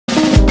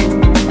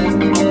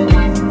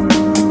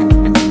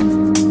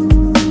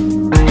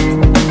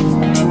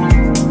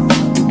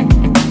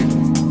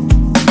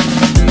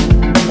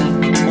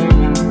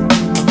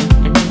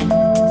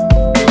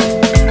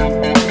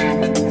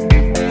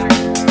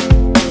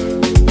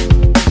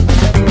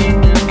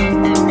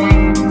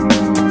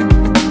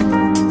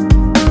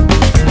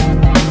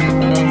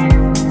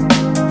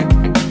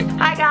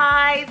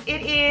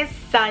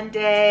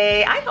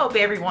hope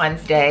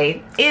everyone's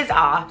day is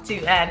off to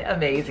an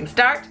amazing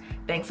start.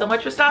 Thanks so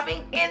much for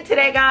stopping in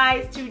today,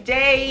 guys.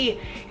 Today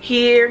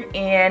here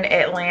in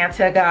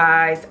Atlanta,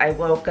 guys, I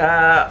woke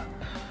up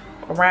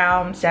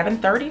around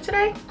 7:30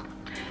 today.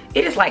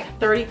 It is like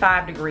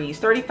 35 degrees,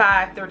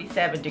 35,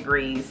 37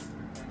 degrees,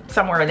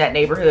 somewhere in that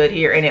neighborhood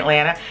here in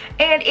Atlanta.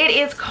 And it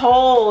is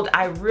cold.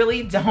 I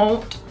really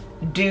don't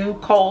do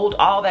cold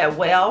all that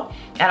well.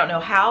 I don't know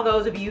how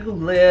those of you who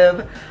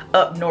live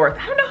up north,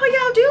 I don't know how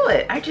y'all do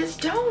it. I just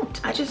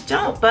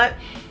don't. But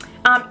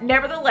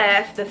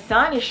nevertheless, the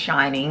sun is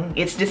shining.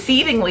 It's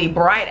deceivingly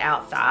bright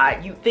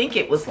outside. You'd think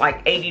it was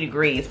like 80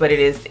 degrees, but it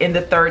is in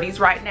the 30s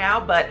right now.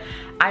 But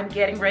I'm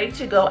getting ready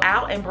to go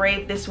out and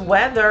brave this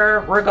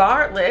weather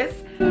regardless.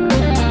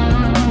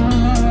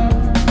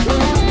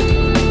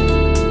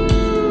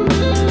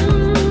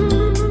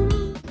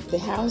 The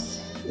house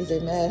is a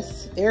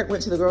mess. Eric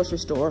went to the grocery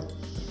store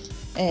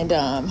and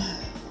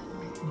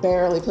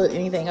barely put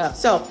anything up.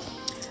 So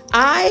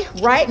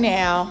right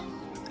now,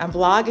 I'm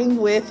vlogging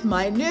with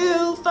my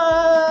new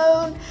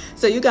phone.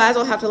 So you guys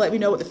will have to let me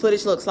know what the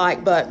footage looks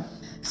like. But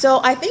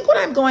so I think what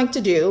I'm going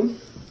to do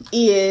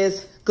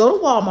is go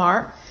to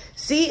Walmart,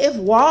 see if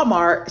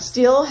Walmart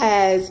still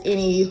has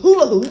any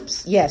hula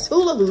hoops. Yes,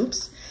 hula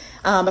hoops,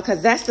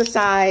 because that's the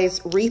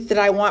size wreath that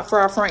I want for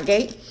our front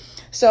gate.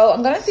 So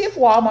I'm gonna see if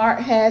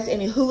Walmart has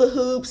any hula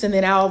hoops, and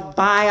then I'll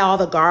buy all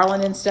the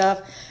garland and stuff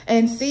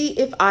and see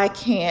if I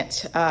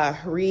can't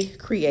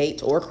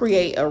recreate or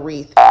create a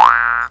wreath.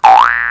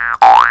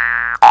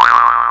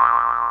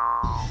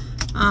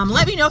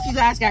 Let me know if you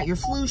guys got your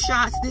flu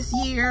shots this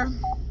year.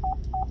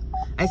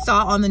 I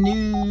saw on the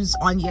news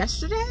on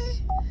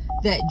yesterday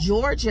that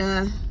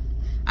Georgia,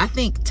 I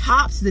think,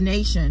 tops the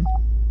nation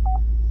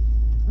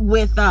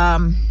with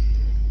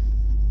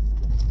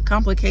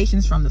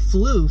complications from the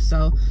flu.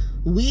 So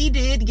we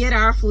did get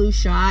our flu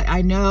shot.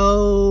 I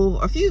know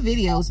a few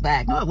videos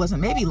back, no it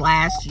wasn't, maybe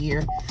last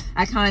year,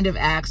 I kind of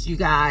asked you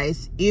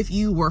guys if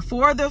you were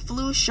for the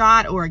flu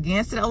shot or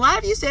against it. A lot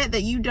of you said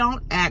that you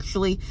don't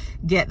actually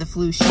get the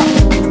flu shot.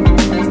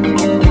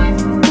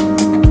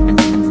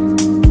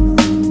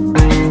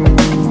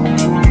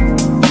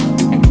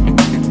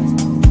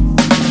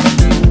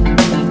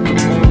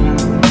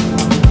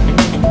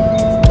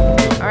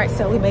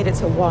 So we made it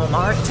to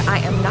Walmart. I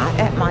am not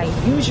at my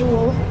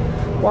usual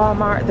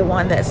Walmart, the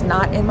one that's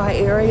not in my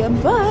area,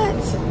 but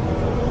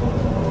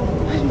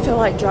I didn't feel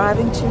like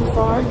driving too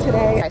far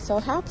today. So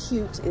how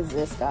cute is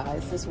this,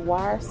 guys? This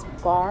wire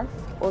scarf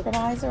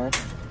organizer.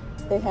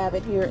 They have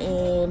it here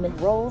in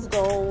rose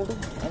gold,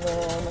 and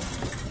then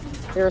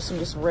there are some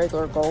just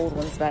regular gold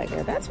ones back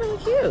there. That's really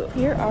cute.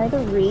 Here are the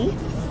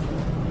wreaths.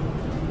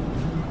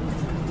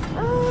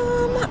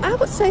 I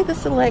would say the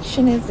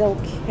selection is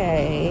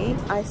okay.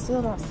 I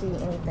still don't see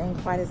anything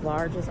quite as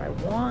large as I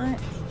want.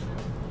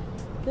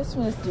 This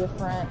one is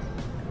different.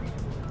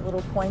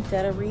 Little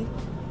poinsettia wreath.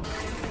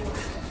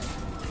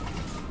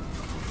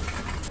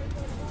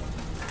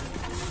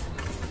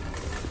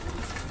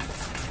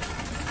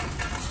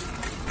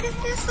 Look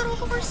at this little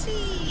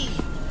horsey.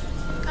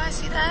 You guys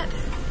see that?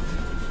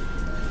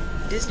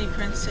 Disney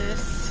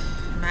Princess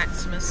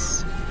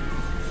Maximus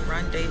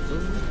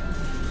Rendezvous.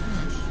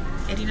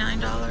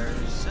 $89,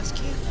 that's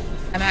cute.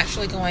 I'm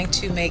actually going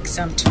to make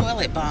some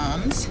toilet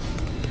bombs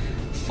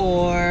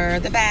for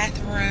the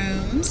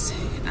bathrooms.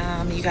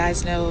 You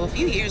guys know a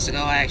few years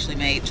ago I actually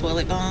made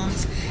toilet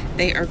bombs.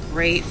 They are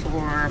great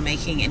for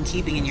making and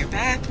keeping in your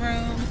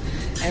bathroom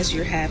as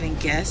you're having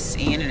guests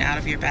in and out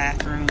of your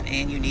bathroom,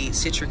 and you need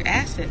citric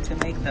acid to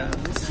make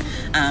those.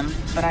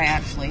 But I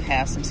actually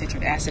have some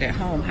citric acid at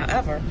home.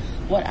 However,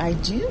 what I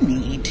do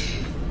need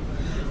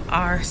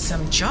are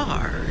some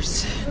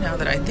jars, now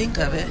that I think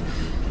of it,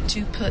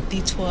 to put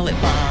the toilet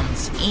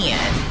bombs in.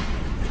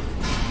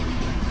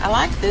 I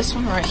like this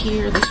one right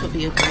here. This would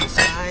be a great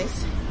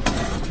size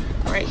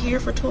right here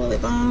for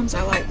toilet bombs.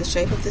 I like the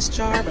shape of this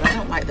jar, but I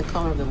don't like the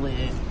color of the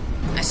lid.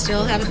 I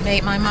still haven't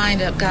made my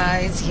mind up,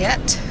 guys,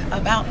 yet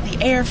about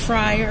the air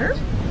fryer.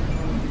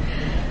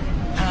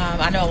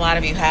 I know a lot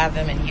of you have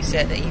them and you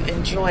said that you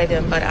enjoy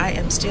them, but I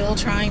am still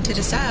trying to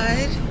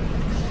decide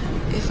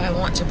if I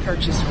want to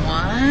purchase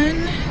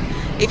one.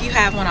 If you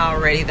have one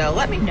already, though,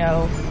 let me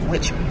know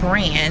which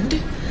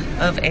brand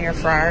of air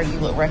fryer you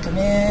would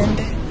recommend.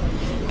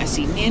 I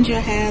see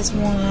Ninja has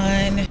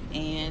one,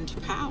 and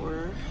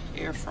Power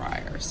air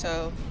fryer.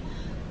 So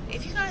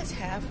if you guys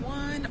have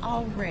one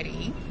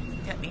already,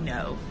 let me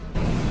know.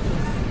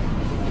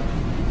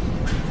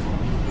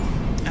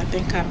 I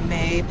think I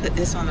may put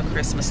this on the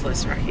Christmas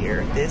list right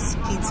here. This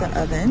pizza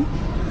oven.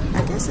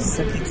 I guess this is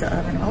a pizza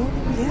oven. Oh,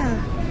 yeah.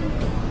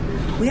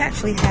 We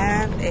actually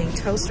have a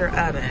toaster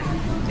oven.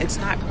 It's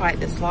not quite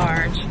this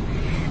large.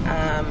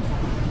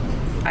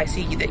 I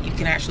see that you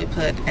can actually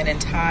put an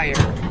entire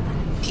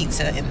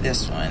pizza in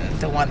this one.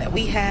 The one that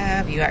we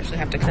have, you actually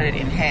have to cut it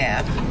in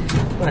half.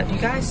 But you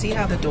guys see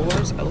how the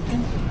doors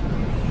open?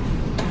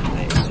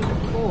 It's super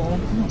cool.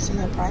 I don't see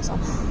that price on.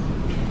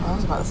 I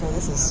was about to say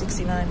this is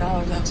 $69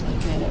 actually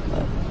to get it,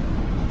 but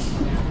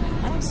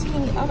I don't see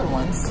any other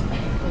ones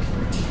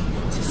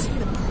to see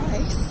the price.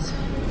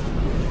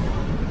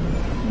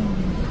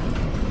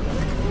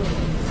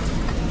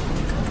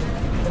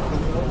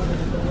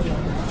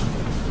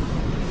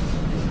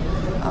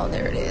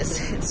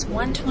 It's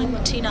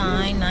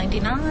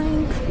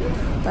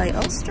 $129.99 by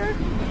Ulster.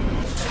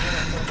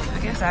 I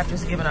guess I've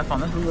just given up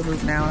on the hula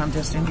hoop now and I'm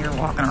just in here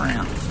walking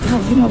around.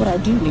 Oh, you know what I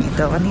do need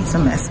though? I need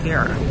some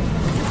mascara.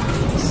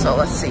 So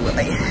let's see what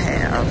they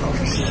have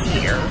over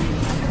here.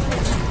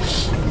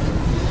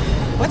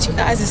 What's you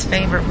guys'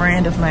 favorite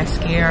brand of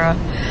mascara?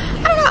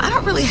 I don't know, I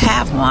don't really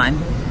have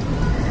one.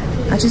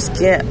 I just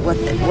get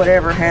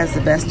whatever has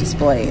the best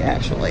display,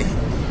 actually.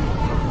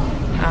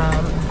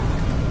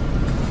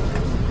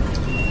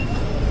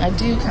 I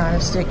do kind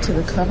of stick to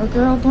the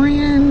CoverGirl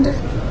brand.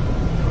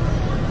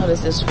 What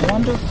is this?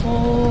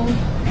 Wonderful,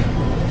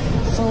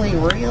 Fully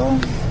Real. All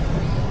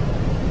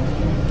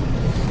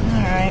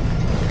right.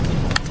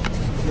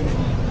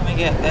 Let me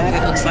get that.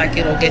 It looks like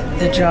it'll get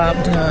the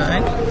job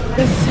done.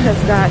 This has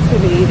got to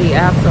be the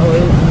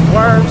absolute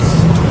worst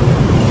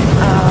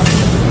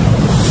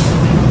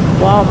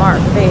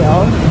Walmart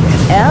fail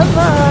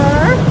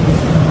ever.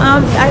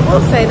 I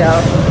will say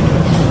though,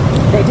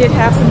 they did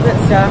have some good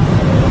stuff.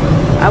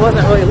 I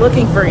wasn't really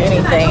looking for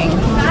anything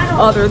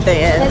other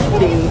than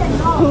the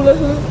hula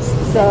hoops,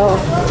 so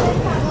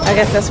I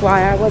guess that's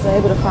why I wasn't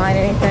able to find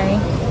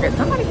anything.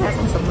 Somebody has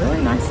some really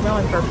nice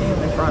smelling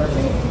perfume in front of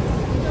me.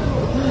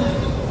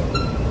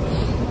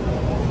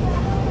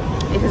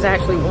 It is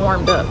actually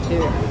warmed up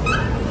too,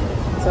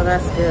 so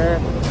that's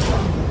good.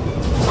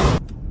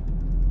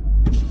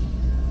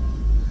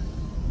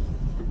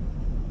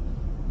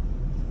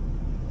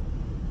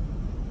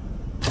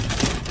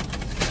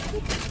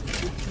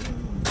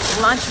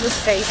 Lunch was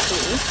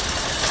tasty.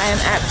 I am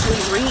actually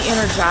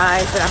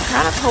re-energized, and I'm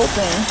kind of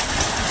hoping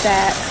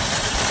that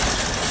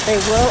they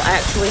will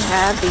actually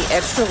have the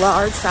extra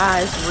large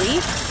size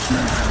Wreath.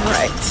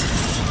 Right.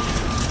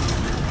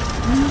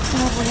 Let's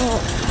have a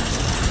look.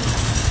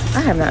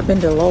 I have not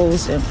been to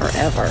Lowe's in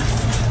forever.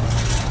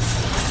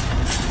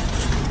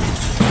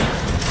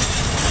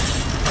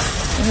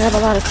 We have a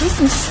lot of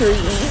Christmas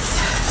trees.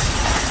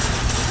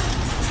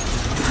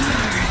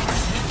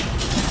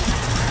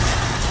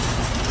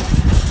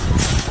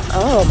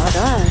 Oh my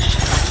gosh,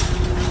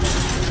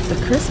 the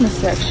Christmas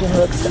section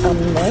looks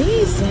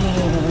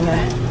amazing.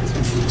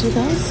 Do you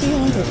guys see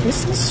all the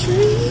Christmas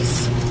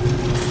trees?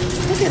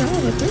 Look at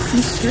all the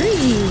Christmas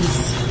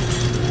trees.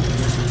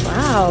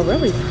 Wow,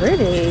 really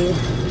pretty.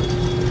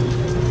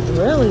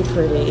 Really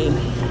pretty.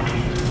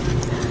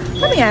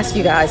 Let me ask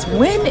you guys,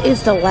 when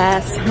is the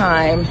last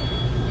time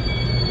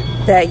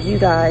that you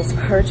guys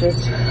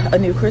purchased a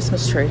new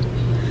Christmas tree?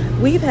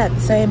 We've had the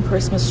same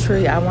Christmas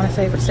tree, I want to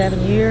say, for 7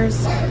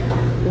 years.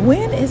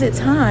 When is it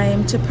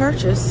time to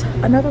purchase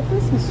another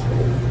Christmas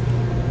tree?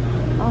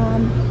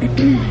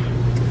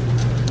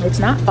 It's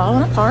not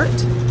falling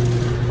apart.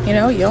 You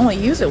know, you only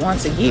use it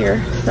once a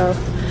year. So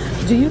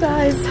do you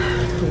guys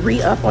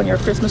re-up on your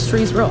Christmas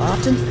trees real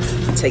often?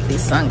 I'll take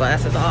these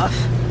sunglasses off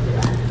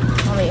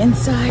on the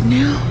inside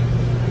now.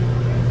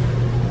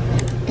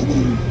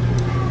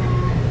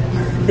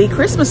 The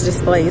Christmas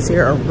displays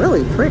here are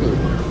really pretty.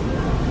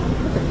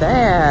 Look at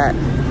that.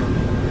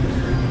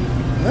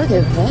 Look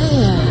at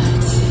that.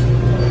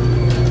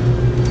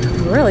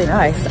 Really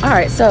nice. All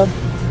right, so,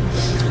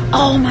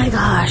 oh my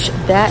gosh,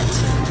 that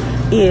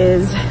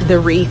is the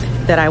wreath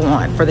that I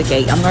want for the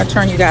gate. I'm going to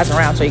turn you guys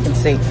around so you can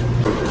see. All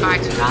right,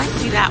 you guys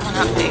see that one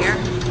up there?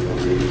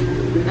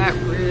 That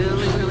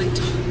really, really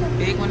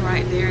big one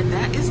right there.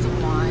 That is the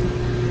one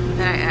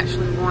that I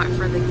actually want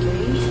for the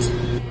gate.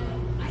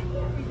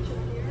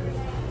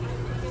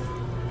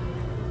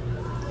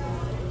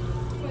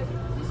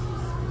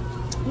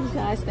 What do you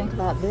guys think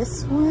about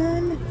this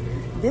one?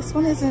 This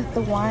one isn't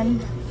the one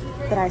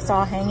that I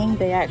saw hanging.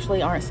 They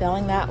actually aren't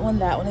selling that one.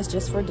 That one is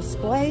just for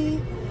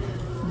display.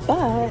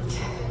 But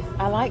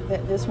I like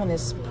that this one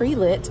is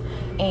pre-lit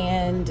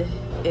and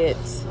it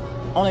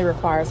only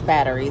requires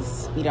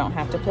batteries. You don't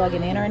have to plug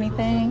it in or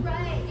anything.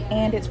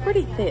 And it's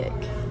pretty thick.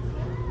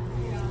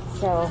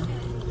 So,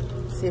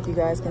 see if you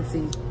guys can see.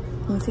 You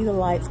can see the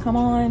lights come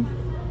on.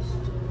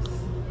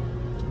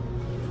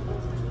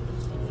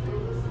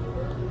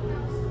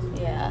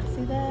 Yeah,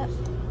 see that?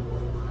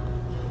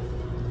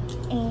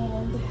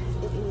 And it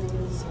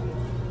is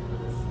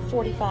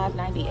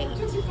 $45.98.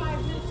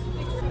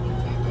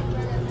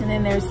 And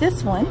then there's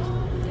this one,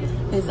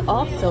 is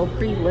also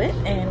pre-lit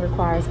and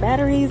requires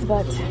batteries,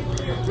 but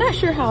I'm not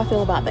sure how I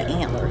feel about the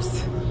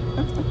antlers.